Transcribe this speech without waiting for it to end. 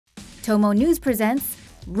Tomonews presents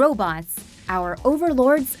Robots, Our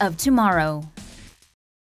Overlords of Tomorrow.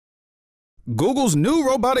 Google's new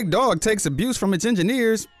robotic dog takes abuse from its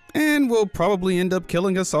engineers and will probably end up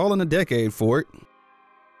killing us all in a decade for it.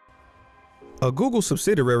 A Google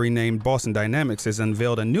subsidiary named Boston Dynamics has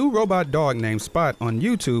unveiled a new robot dog named Spot on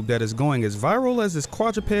YouTube that is going as viral as its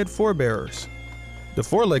quadruped forebearers. The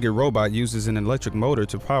four-legged robot uses an electric motor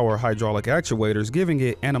to power hydraulic actuators, giving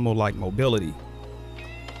it animal-like mobility.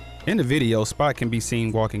 In the video, Spot can be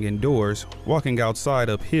seen walking indoors, walking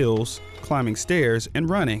outside up hills, climbing stairs, and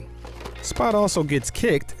running. Spot also gets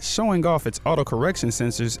kicked, showing off its autocorrection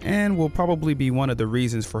sensors, and will probably be one of the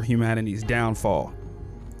reasons for humanity's downfall.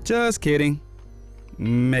 Just kidding.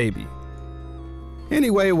 Maybe.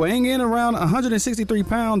 Anyway, weighing in around 163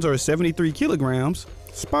 pounds or 73 kilograms,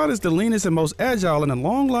 Spot is the leanest and most agile in a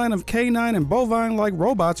long line of canine and bovine-like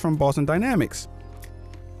robots from Boston Dynamics.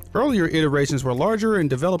 Earlier iterations were larger and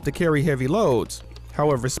developed to carry heavy loads.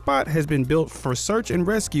 However, Spot has been built for search and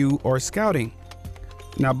rescue or scouting.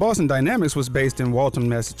 Now, Boston Dynamics was based in Waltham,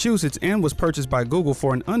 Massachusetts, and was purchased by Google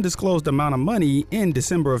for an undisclosed amount of money in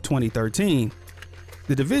December of 2013.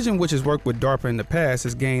 The division, which has worked with DARPA in the past,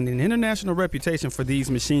 has gained an international reputation for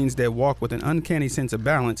these machines that walk with an uncanny sense of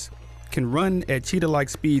balance, can run at cheetah-like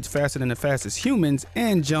speeds faster than the fastest humans,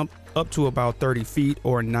 and jump up to about 30 feet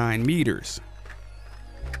or 9 meters.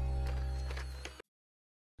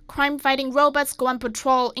 Crime-fighting robots go on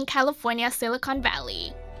patrol in California's Silicon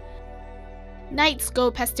Valley.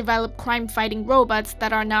 Nightscope has developed crime-fighting robots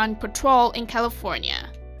that are now on patrol in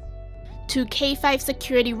California. 2 K5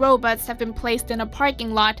 security robots have been placed in a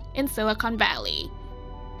parking lot in Silicon Valley.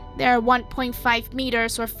 They are 1.5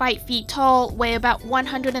 meters or 5 feet tall, weigh about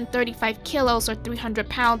 135 kilos or 300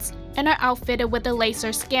 pounds, and are outfitted with a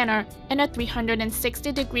laser scanner and a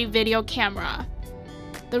 360-degree video camera.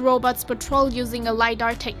 The robots patrol using a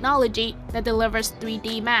LiDAR technology that delivers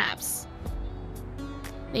 3D maps.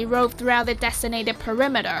 They rove throughout the designated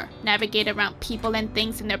perimeter, navigate around people and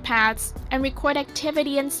things in their paths, and record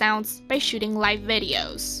activity and sounds by shooting live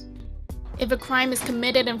videos. If a crime is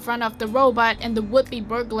committed in front of the robot and the would-be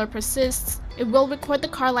burglar persists, it will record the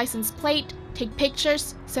car license plate, take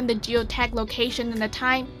pictures, send the geotag location and the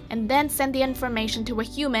time, and then send the information to a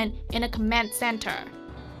human in a command center.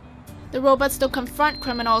 The robots don't confront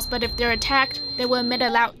criminals, but if they're attacked, they will emit a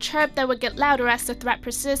loud chirp that will get louder as the threat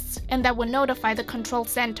persists, and that will notify the control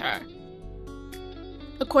center.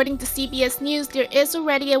 According to CBS News, there is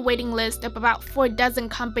already a waiting list of about 4 dozen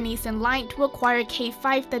companies in line to acquire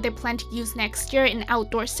K5 that they plan to use next year in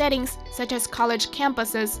outdoor settings such as college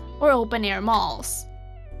campuses or open-air malls.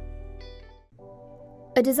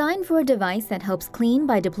 A design for a device that helps clean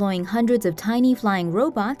by deploying hundreds of tiny flying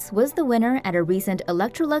robots was the winner at a recent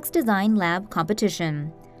Electrolux Design Lab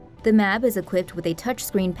competition. The MAB is equipped with a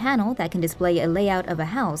touchscreen panel that can display a layout of a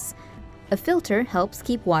house. A filter helps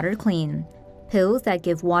keep water clean. Pills that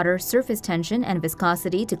give water surface tension and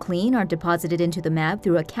viscosity to clean are deposited into the MAB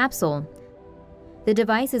through a capsule. The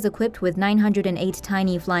device is equipped with 908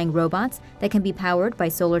 tiny flying robots that can be powered by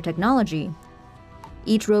solar technology.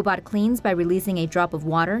 Each robot cleans by releasing a drop of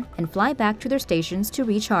water and fly back to their stations to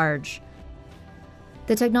recharge.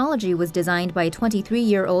 The technology was designed by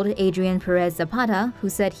 23-year-old Adrian Perez Zapata, who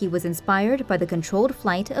said he was inspired by the controlled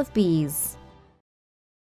flight of bees.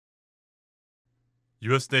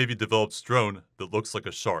 U.S. Navy develops drone that looks like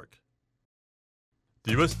a shark.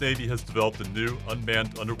 The U.S. Navy has developed a new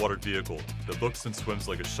unmanned underwater vehicle that looks and swims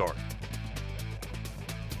like a shark.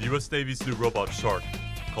 The U.S. Navy's new robot shark,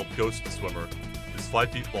 called Ghost Swimmer, is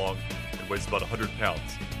 5 feet long and weighs about 100 pounds,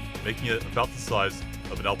 making it about the size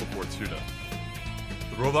of an albacore tuna.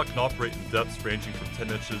 The robot can operate in depths ranging from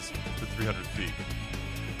 10 inches to 300 feet.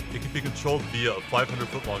 It can be controlled via a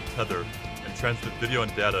 500-foot-long tether and transmit video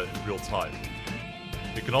and data in real time.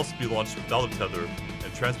 It can also be launched without a tether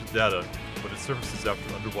and transmit data when it surfaces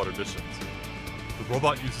after underwater missions. The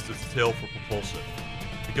robot uses its tail for propulsion.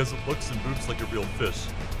 Because it looks and moves like a real fish,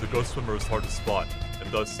 the Ghost Swimmer is hard to spot and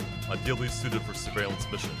thus ideally suited for surveillance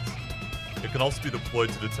missions. It can also be deployed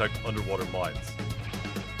to detect underwater mines.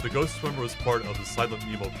 The Ghost Swimmer is part of the Silent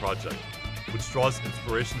Nemo project, which draws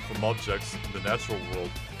inspiration from objects in the natural world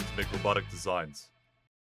to make robotic designs.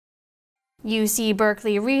 UC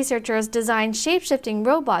Berkeley researchers designed shape-shifting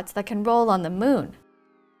robots that can roll on the moon.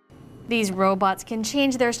 These robots can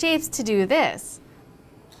change their shapes to do this.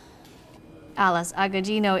 Alice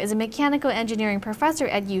Agagino is a mechanical engineering professor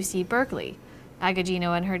at UC Berkeley.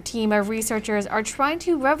 Agagino and her team of researchers are trying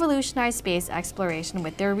to revolutionize space exploration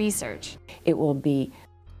with their research. It will be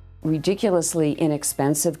ridiculously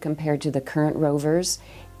inexpensive compared to the current rovers.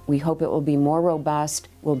 We hope it will be more robust,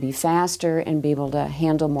 will be faster, and be able to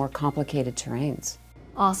handle more complicated terrains.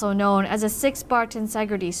 Also known as a 6-bar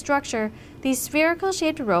tensegrity structure, these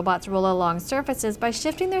spherical-shaped robots roll along surfaces by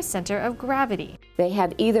shifting their center of gravity. They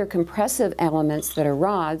have either compressive elements that are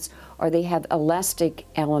rods, or they have elastic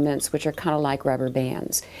elements which are kind of like rubber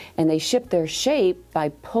bands. And they shift their shape by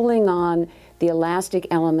pulling on the elastic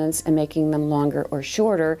elements and making them longer or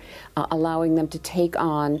shorter, allowing them to take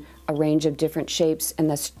on a range of different shapes and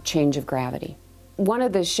thus change of gravity. One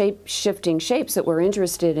of the shape-shifting shapes that we're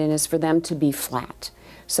interested in is for them to be flat,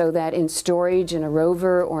 so that in storage in a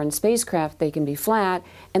rover or in spacecraft they can be flat,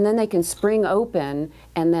 and then they can spring open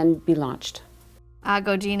and then be launched.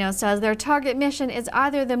 Agogino says their target mission is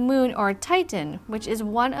either the Moon or Titan, which is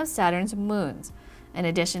one of Saturn's moons. In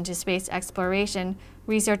addition to space exploration,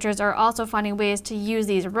 researchers are also finding ways to use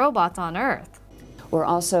these robots on Earth. We're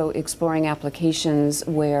also exploring applications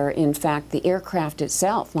where, in fact, the aircraft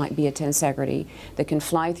itself might be a tensegrity that can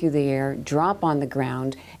fly through the air, drop on the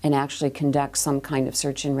ground, and actually conduct some kind of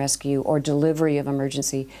search and rescue or delivery of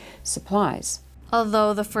emergency supplies.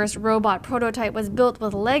 Although the first robot prototype was built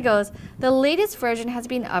with Legos, the latest version has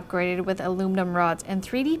been upgraded with aluminum rods and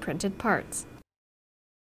 3D printed parts.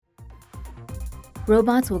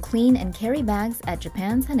 Robots will clean and carry bags at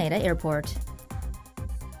Japan's Haneda Airport.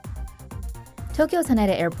 Tokyo's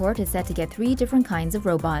Haneda Airport is set to get 3 different kinds of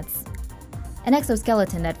robots. An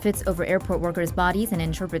exoskeleton that fits over airport workers' bodies and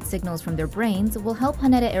interprets signals from their brains will help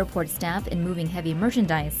Haneda Airport staff in moving heavy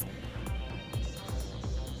merchandise.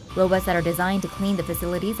 Robots that are designed to clean the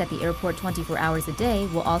facilities at the airport 24 hours a day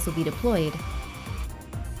will also be deployed.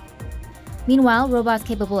 Meanwhile, robots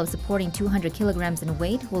capable of supporting 200 kilograms in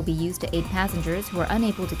weight will be used to aid passengers who are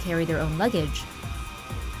unable to carry their own luggage.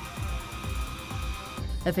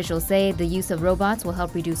 Officials say the use of robots will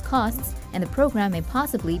help reduce costs, and the program may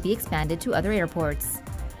possibly be expanded to other airports.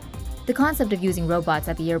 The concept of using robots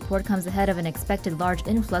at the airport comes ahead of an expected large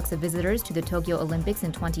influx of visitors to the Tokyo Olympics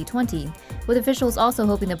in 2020, with officials also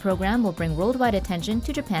hoping the program will bring worldwide attention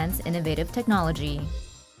to Japan's innovative technology.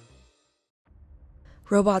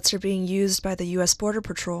 Robots are being used by the U.S. Border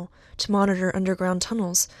Patrol to monitor underground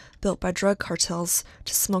tunnels built by drug cartels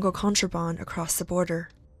to smuggle contraband across the border.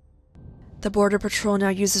 The Border Patrol now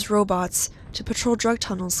uses robots to patrol drug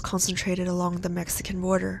tunnels concentrated along the Mexican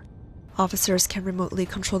border. Officers can remotely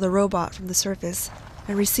control the robot from the surface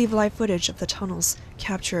and receive live footage of the tunnels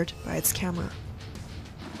captured by its camera.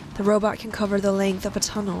 The robot can cover the length of a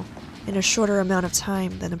tunnel in a shorter amount of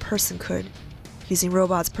time than a person could. Using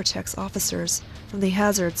robots protects officers from the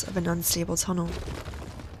hazards of an unstable tunnel.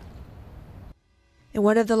 In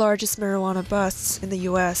one of the largest marijuana busts in the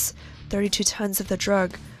U.S., 32 tons of the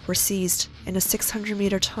drug were seized in a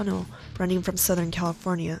 600-meter tunnel running from Southern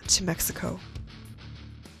California to Mexico.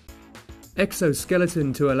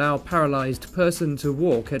 Exoskeleton to allow paralyzed person to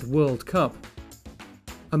walk at World Cup.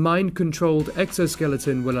 A mind-controlled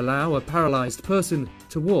exoskeleton will allow a paralyzed person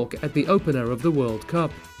to walk at the opener of the World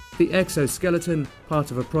Cup. The exoskeleton, part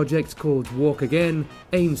of a project called Walk Again,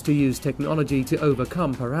 aims to use technology to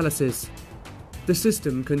overcome paralysis. The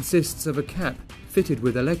system consists of a cap fitted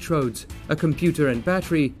with electrodes, a computer and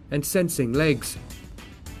battery, and sensing legs.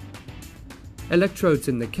 Electrodes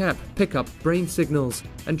in the cap pick up brain signals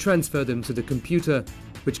and transfer them to the computer,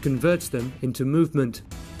 which converts them into movement.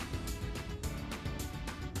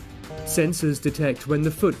 Sensors detect when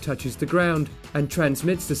the foot touches the ground and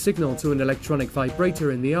transmits the signal to an electronic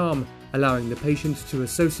vibrator in the arm, allowing the patient to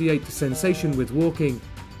associate the sensation with walking.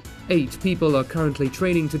 8 people are currently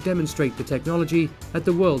training to demonstrate the technology at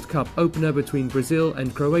the World Cup opener between Brazil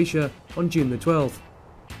and Croatia on June the 12th.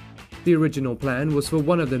 The original plan was for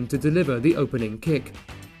one of them to deliver the opening kick.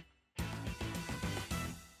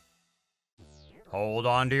 Hold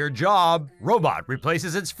on to your job. Robot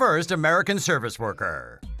replaces its first American service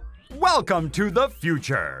worker. Welcome to the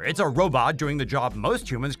future. It's a robot doing the job most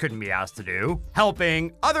humans couldn't be asked to do,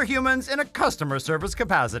 helping other humans in a customer service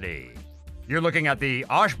capacity. You're looking at the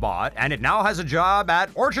Oshbot, and it now has a job at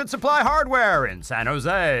Orchard Supply Hardware in San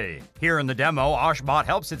Jose. Here in the demo, Oshbot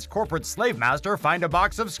helps its corporate slave master find a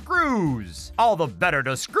box of screws. All the better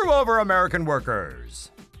to screw over American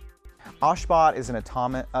workers. Oshbot is an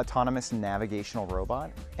autonomous navigational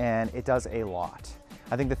robot, and it does a lot.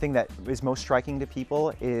 I think the thing that is most striking to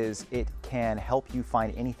people is it can help you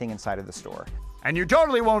find anything inside of the store. And you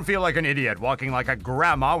totally won't feel like an idiot walking like a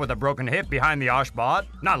grandma with a broken hip behind the Oshbot.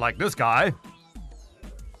 Not like this guy.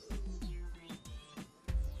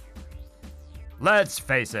 Let's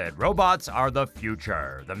face it, robots are the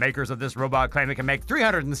future. The makers of this robot claim it can make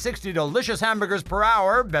 360 delicious hamburgers per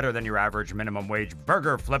hour, better than your average minimum wage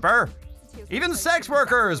burger flipper. Even sex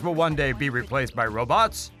workers will one day be replaced by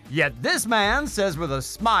robots. Yet this man says with a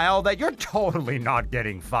smile that you're totally not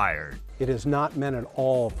getting fired. It is not meant at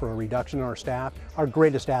all for a reduction in our staff. Our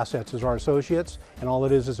greatest assets is our associates, and all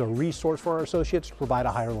it is a resource for our associates to provide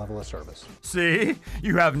a higher level of service. See?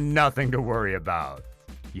 You have nothing to worry about.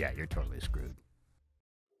 Yeah, you're totally screwed.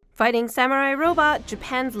 Fighting Samurai Robot,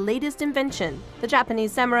 Japan's latest invention. The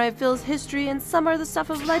Japanese samurai fills history and some are the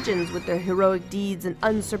stuff of legends with their heroic deeds and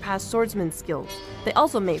unsurpassed swordsman skills. They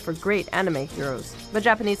also make for great anime heroes. But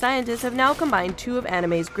Japanese scientists have now combined two of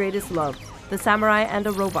anime's greatest loves, the samurai and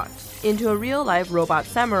a robot, into a real-life robot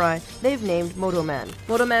samurai they've named Motoman.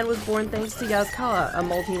 Motoman was born thanks to Yasukawa, a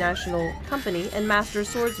multinational company, and master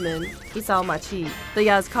swordsman Isao Machi. The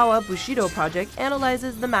Yasukawa Bushido project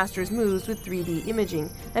analyzes the master's moves with 3D imaging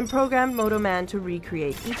and programmed Motoman to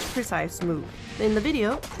recreate each precise move. In the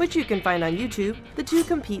video, which you can find on YouTube, the two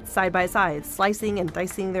compete side by side, slicing and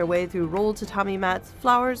dicing their way through rolled tatami mats,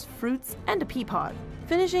 flowers, fruits, and a pea pod,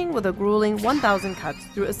 finishing with a grueling 1,000 cuts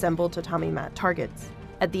through assembled tatami mat targets.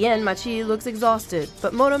 At the end, Machi looks exhausted,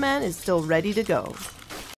 but Motoman is still ready to go.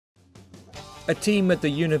 A team at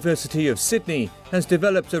the University of Sydney has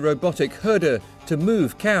developed a robotic herder to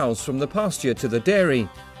move cows from the pasture to the dairy.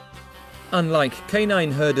 Unlike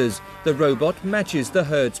canine herders, the robot matches the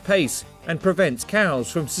herd's pace and prevents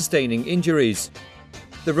cows from sustaining injuries.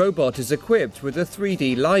 The robot is equipped with a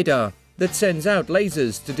 3D LiDAR that sends out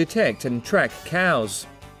lasers to detect and track cows.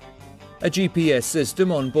 A GPS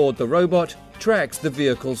system on board the robot tracks the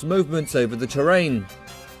vehicle's movements over the terrain.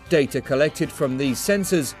 Data collected from these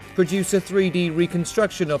sensors produce a 3D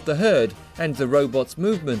reconstruction of the herd and the robot's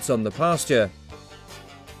movements on the pasture.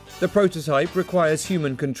 The prototype requires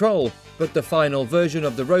human control, but the final version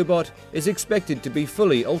of the robot is expected to be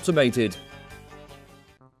fully automated.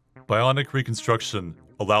 Bionic reconstruction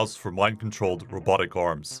allows for mind-controlled robotic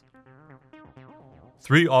arms.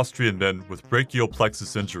 3 Austrian men with brachial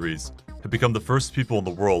plexus injuries have become the first people in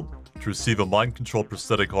the world to receive a mind-controlled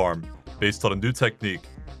prosthetic arm based on a new technique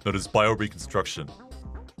known as bioreconstruction.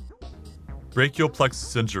 Brachial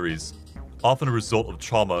plexus injuries, often a result of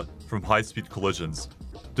trauma from high-speed collisions,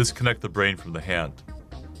 disconnect the brain from the hand.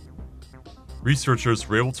 Researchers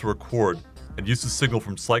were able to record and use the signal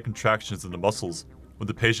from slight contractions in the muscles when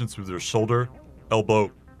the patients move their shoulder,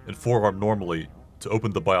 elbow, and forearm normally to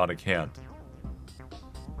open the bionic hand.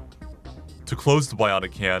 To close the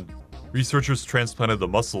bionic hand, researchers transplanted the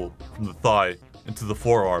muscle from the thigh into the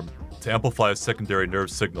forearm to amplify a secondary nerve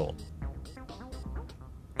signal.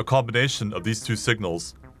 A combination of these two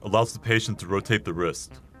signals allows the patient to rotate the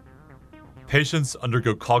wrist. Patients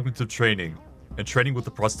undergo cognitive training and training with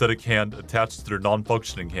the prosthetic hand attached to their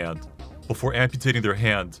non-functioning hand before amputating their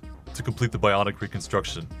hand to complete the bionic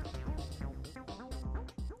reconstruction.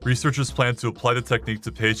 Researchers plan to apply the technique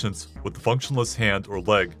to patients with a functionless hand or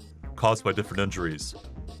leg caused by different injuries.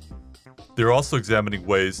 They are also examining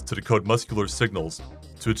ways to decode muscular signals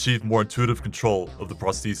to achieve more intuitive control of the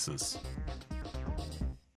prosthesis.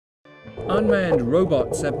 Unmanned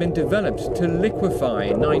robots have been developed to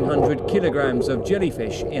liquefy 900 kilograms of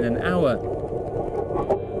jellyfish in an hour.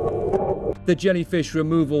 The jellyfish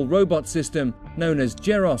removal robot system, known as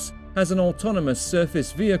Geros, has an autonomous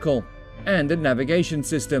surface vehicle and a navigation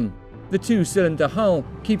system. The 2-cylinder hull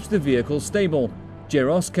keeps the vehicle stable.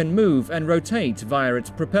 Geros can move and rotate via its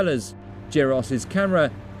propellers. Geros's camera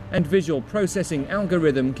and visual processing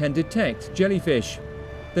algorithm can detect jellyfish.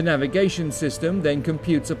 The navigation system then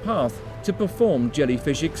computes a path to perform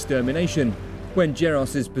jellyfish extermination. When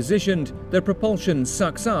Geros is positioned, the propulsion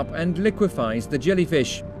sucks up and liquefies the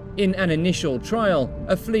jellyfish. In an initial trial,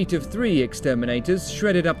 a fleet of 3 exterminators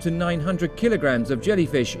shredded up to 900 kilograms of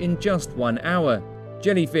jellyfish in just 1 hour.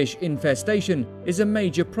 Jellyfish infestation is a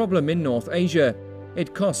major problem in North Asia.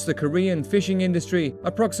 It costs the Korean fishing industry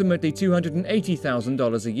approximately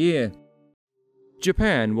 $280,000 a year.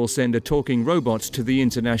 Japan will send a talking robot to the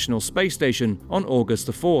International Space Station on August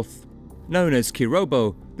the 4th. Known as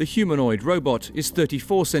Kirobo, the humanoid robot is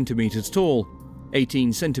 34 centimeters tall,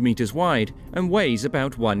 18 centimeters wide, and weighs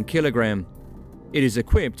about 1 kilogram. It is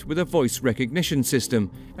equipped with a voice recognition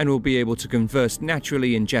system and will be able to converse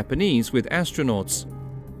naturally in Japanese with astronauts.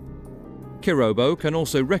 Kirobo can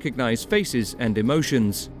also recognize faces and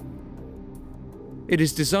emotions. It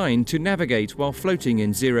is designed to navigate while floating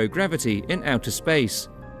in zero gravity in outer space.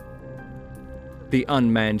 The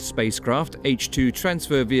unmanned spacecraft H-2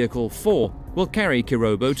 Transfer Vehicle 4 will carry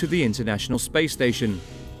Kirobo to the International Space Station.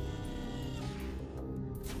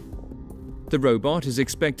 The robot is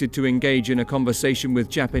expected to engage in a conversation with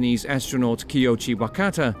Japanese astronaut Kiyoshi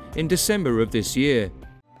Wakata in December of this year.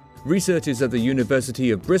 Researchers at the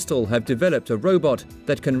University of Bristol have developed a robot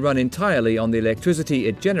that can run entirely on the electricity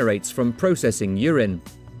it generates from processing urine.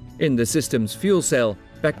 In the system's fuel cell,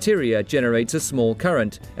 bacteria generates a small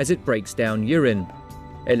current as it breaks down urine.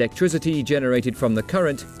 Electricity generated from the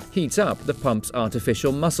current heats up the pump's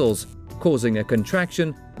artificial muscles, causing a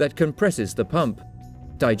contraction that compresses the pump.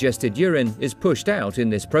 Digested urine is pushed out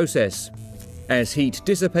in this process. As heat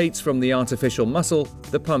dissipates from the artificial muscle,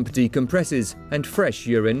 the pump decompresses and fresh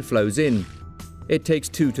urine flows in. It takes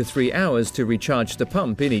 2 to 3 hours to recharge the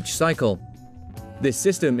pump in each cycle. This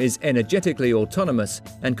system is energetically autonomous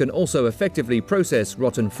and can also effectively process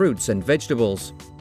rotten fruits and vegetables.